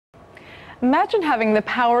Imagine having the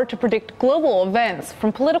power to predict global events,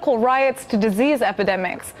 from political riots to disease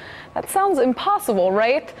epidemics. That sounds impossible,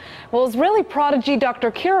 right? Well, Israeli prodigy Dr.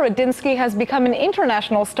 Kira Radinsky has become an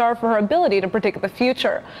international star for her ability to predict the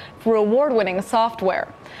future through award-winning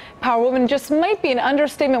software. Power woman just might be an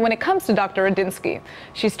understatement when it comes to Dr. Radinsky.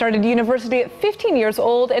 She started university at 15 years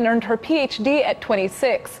old and earned her PhD at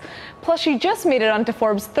 26. Plus, she just made it onto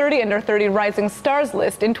Forbes 30 Under 30 Rising Stars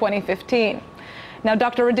list in 2015. Now,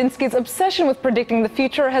 Dr. Radinsky's obsession with predicting the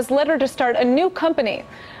future has led her to start a new company.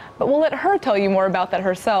 But we'll let her tell you more about that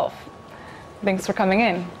herself. Thanks for coming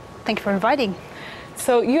in. Thank you for inviting.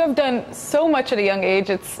 So you have done so much at a young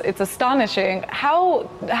age. It's astonishing. How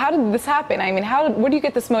did this happen? I mean, where do you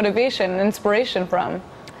get this motivation and inspiration from?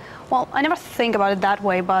 Well, I never think about it that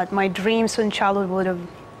way, but my dreams in childhood would have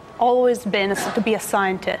always been to be a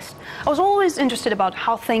scientist. I was always interested about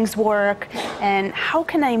how things work and how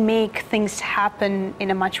can I make things happen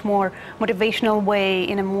in a much more motivational way,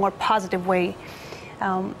 in a more positive way.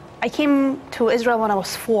 I came to Israel when I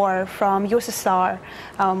was 4 from USSR,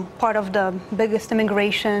 part of the biggest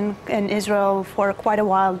immigration in Israel for quite a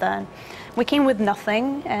while then. We came with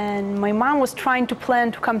nothing, and my mom was trying to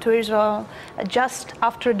plan to come to Israel just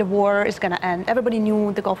after the war is going to end. Everybody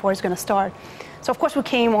knew the Gulf War is going to start. So of course we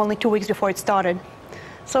came only 2 weeks before it started.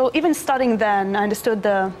 So even studying then, I understood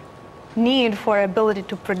the need for ability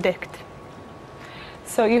to predict.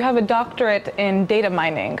 So you have a doctorate in data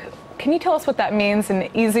mining. Can you tell us what that means in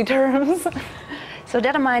easy terms? So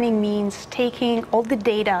data mining means taking all the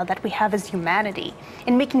data that we have as humanity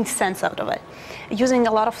and making sense out of it, using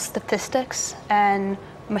a lot of statistics and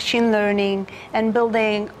machine learning and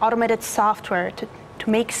building automated software to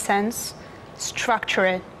make sense, structure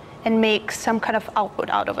it, and make some kind of output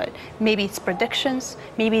out of it. Maybe it's predictions,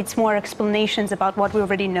 maybe it's more explanations about what we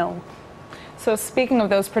already know. So speaking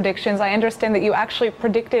of those predictions, I understand that you actually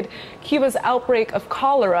predicted Cuba's outbreak of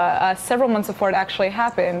cholera several months before it actually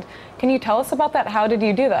happened. Can you tell us about that? How did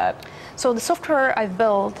you do that? So the software I've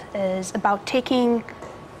built is about taking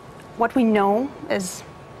what we know as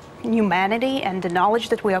humanity and the knowledge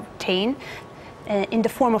that we obtain in the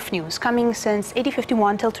form of news, coming since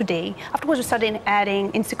 1851 till today. Afterwards, we started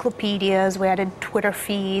adding encyclopedias, we added Twitter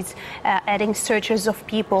feeds, adding searches of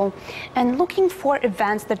people, and looking for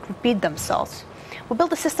events that repeat themselves. We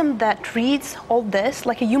built a system that reads all this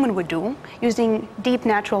like a human would do, using deep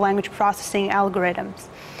natural language processing algorithms,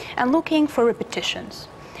 and looking for repetitions.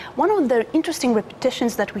 One of the interesting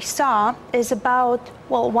repetitions that we saw is about,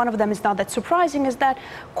 well, one of them is not that surprising, is that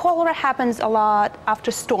cholera happens a lot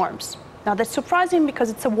after storms. Now that's surprising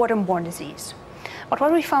because it's a waterborne disease. But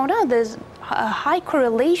what we found out is a high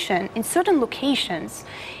correlation in certain locations.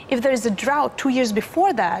 If there is a drought 2 years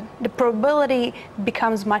before that, the probability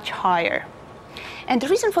becomes much higher. And the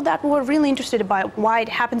reason for that, we were really interested about why it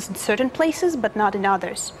happens in certain places but not in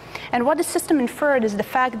others. And what the system inferred is the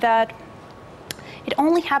fact that it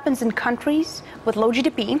only happens in countries with low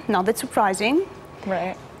GDP, not that surprising.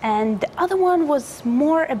 Right. And the other one was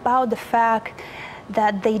more about the fact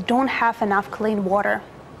that they don't have enough clean water.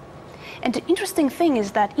 And the interesting thing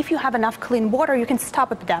is that if you have enough clean water, you can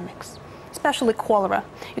stop epidemics, especially cholera.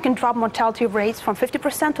 You can drop mortality rates from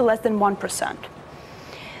 50% to less than 1%.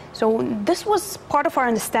 So this was part of our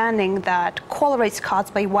understanding that cholera is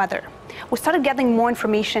caused by weather. We started getting more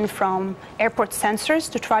information from airport sensors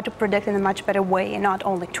to try to predict in a much better way, and not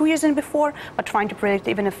only 2 years in before, but trying to predict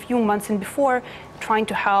even a few months in before, trying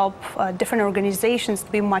to help different organizations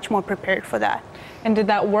to be much more prepared for that. And did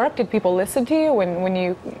that work? Did people listen to you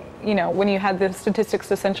when you had the statistics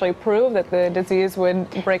to essentially prove that the disease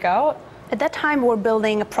would break out? At that time, we were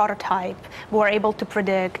building a prototype. We were able to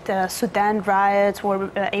predict Sudan riots. We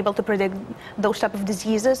were able to predict those type of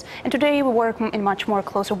diseases. And today, we work in a much more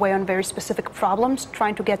closer way on very specific problems,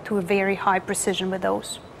 trying to get to a very high precision with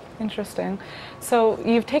those. Interesting. So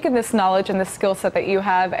you've taken this knowledge and this skill set that you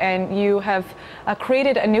have, and you have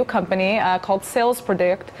created a new company called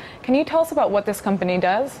SalesPredict. Can you tell us about what this company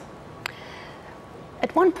does?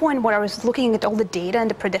 At one point, where I was looking at all the data and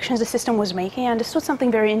the predictions the system was making, I understood something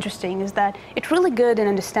very interesting, is that it's really good in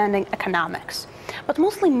understanding economics, but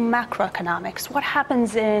mostly macroeconomics. What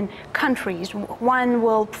happens in countries? When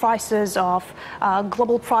will prices of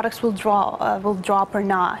global products will drop or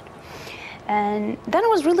not? And then I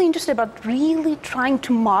was really interested about really trying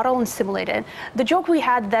to model and simulate it. The joke we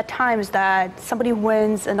had at that time is that somebody who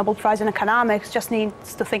wins a Nobel Prize in economics just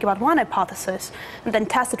needs to think about one hypothesis and then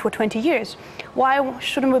test it for 20 years. Why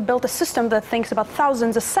shouldn't we build a system that thinks about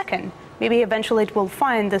thousands a second? Maybe eventually it will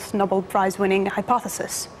find this Nobel Prize winning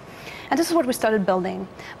hypothesis. And this is what we started building.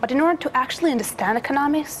 But in order to actually understand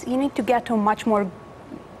economics, you need to get to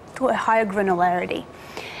a higher granularity.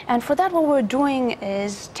 And for that, what we're doing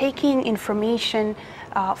is taking information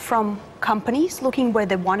from companies, looking where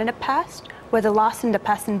they won in the past, where they lost in the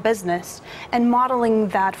past in business, and modeling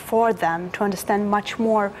that for them to understand much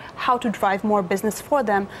more how to drive more business for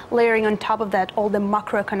them, layering on top of that all the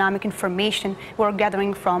macroeconomic information we're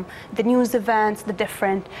gathering from the news events, the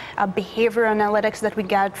different behavior analytics that we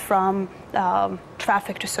get from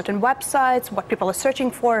traffic to certain websites, what people are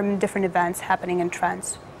searching for, and different events happening and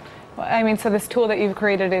trends. I mean, so this tool that you've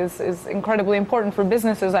created is incredibly important for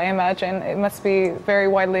businesses, I imagine. It must be very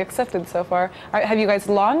widely accepted so far. Have you guys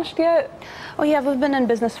launched yet? Oh yeah, we've been in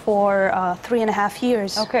business for 3.5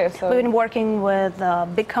 years. Okay, so we've been working with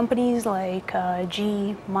big companies like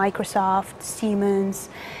GE, Microsoft, Siemens,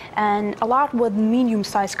 and a lot with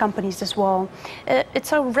medium-sized companies as well.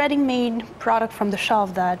 It's a ready-made product from the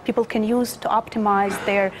shelf that people can use to optimize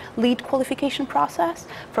their lead qualification process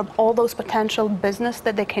from all those potential business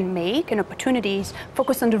that they can make and opportunities,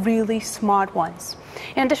 focus on the really smart ones.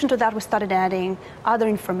 In addition to that, we started adding other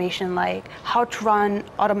information like how to run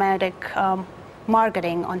automatic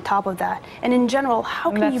marketing on top of that. And in general,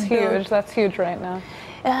 how can you build... That's huge right now.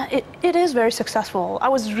 It is very successful. I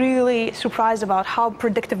was really surprised about how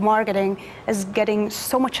predictive marketing is getting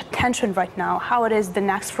so much attention right now, how it is the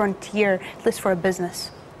next frontier, at least for a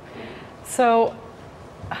business. So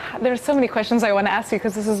there's so many questions I want to ask you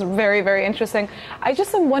because this is very, very interesting. I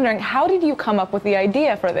just am wondering, how did you come up with the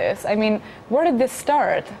idea for this? I mean, where did this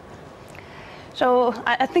start? So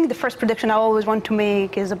I think the first prediction I always want to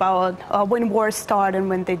make is about when wars start and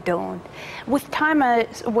when they don't. With time, I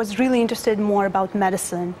was really interested more about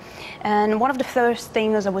medicine. And one of the first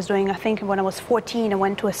things I was doing, I think when I was 14, I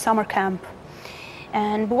went to a summer camp.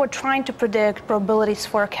 And we were trying to predict probabilities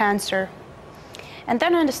for cancer. And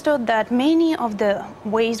then I understood that many of the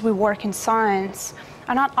ways we work in science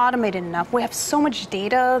are not automated enough. We have so much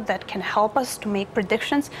data that can help us to make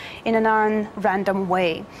predictions in a non-random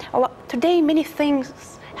way. Today, many things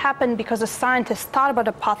happen because a scientist thought about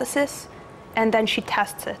a hypothesis and then she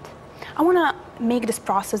tests it. I want to make this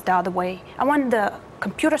process the other way. I want the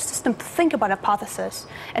computer system to think about a hypothesis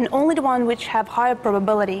and only the one which have higher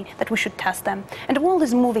probability that we should test them. And the world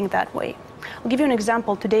is moving that way. I'll give you an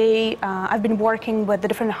example. Today, I've been working with the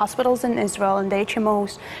different hospitals in Israel and the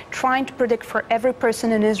HMOs, trying to predict for every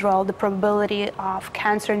person in Israel the probability of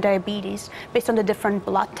cancer and diabetes based on the different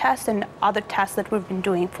blood tests and other tests that we've been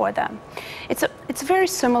doing for them. It's very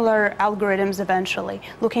similar algorithms eventually,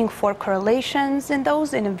 looking for correlations in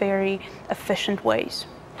those in a very efficient ways.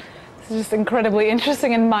 This is just incredibly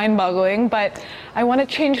interesting and mind-boggling, but I want to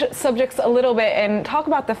change subjects a little bit and talk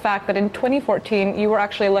about the fact that in 2014 you were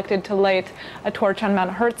actually elected to light a torch on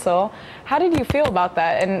Mount Herzl. How did you feel about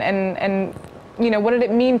that, and you know, what did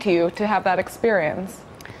it mean to you to have that experience?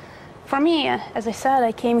 For me, as I said,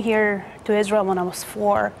 I came here to Israel when I was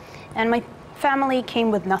 4, and my family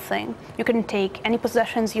came with nothing. You couldn't take any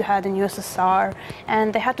possessions you had in USSR,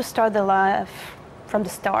 and they had to start their life from the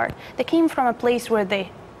start. They came from a place where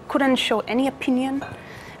they couldn't show any opinion,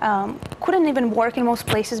 couldn't even work in most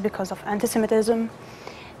places because of anti-Semitism.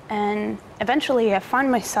 And eventually I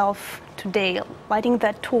found myself today lighting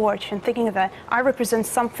that torch and thinking that I represent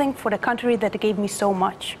something for the country that gave me so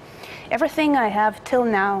much. Everything I have till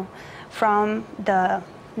now, from the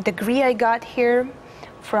degree I got here,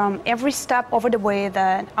 from every step over the way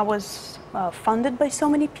that I was funded by so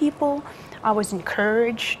many people, I was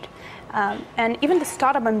encouraged. And even the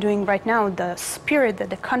startup I'm doing right now, the spirit that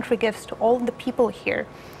the country gives to all the people here,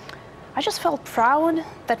 I just felt proud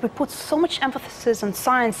that we put so much emphasis on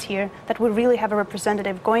science here that we really have a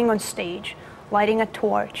representative going on stage, lighting a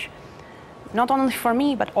torch, not only for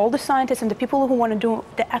me, but all the scientists and the people who want to do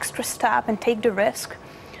the extra step and take the risk,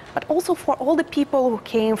 but also for all the people who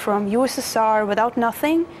came from USSR without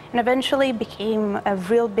nothing and eventually became a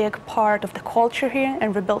real big part of the culture here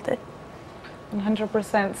and rebuilt it.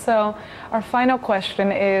 100%. So our final question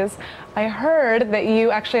is, I heard that you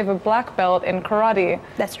actually have a black belt in karate.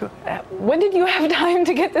 That's true. When did you have time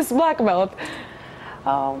to get this black belt?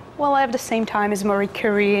 Well, I have the same time as Marie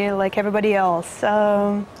Curie, like everybody else.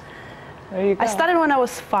 There you go. I started when I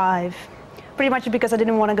was 5, pretty much because I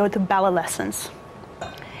didn't want to go to ballet lessons.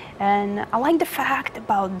 And I like the fact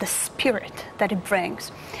about the spirit that it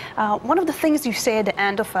brings. One of the things you say at the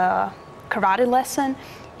end of a karate lesson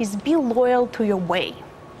is be loyal to your way.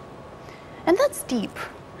 And that's deep.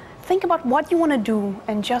 Think about what you want to do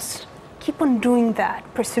and just keep on doing that,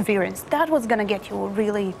 perseverance. That's what's going to get you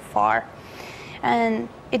really far. And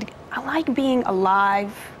I like being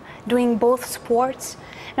alive, doing both sports.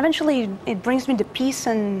 Eventually, it brings me the peace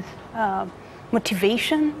and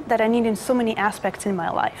motivation that I need in so many aspects in my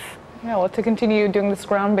life. Yeah, well, to continue doing this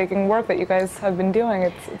groundbreaking work that you guys have been doing,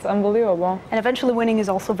 it's unbelievable. And eventually winning is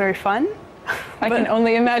also very fun. I can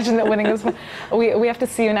only imagine that winning is fun. We have to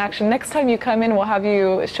see you in action. Next time you come in, we'll have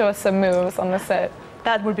you show us some moves on the set.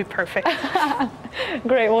 That would be perfect.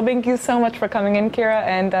 Great. Well, thank you so much for coming in, Kira,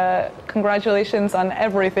 and congratulations on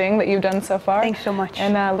everything that you've done so far. Thanks so much.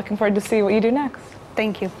 And looking forward to see what you do next.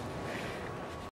 Thank you.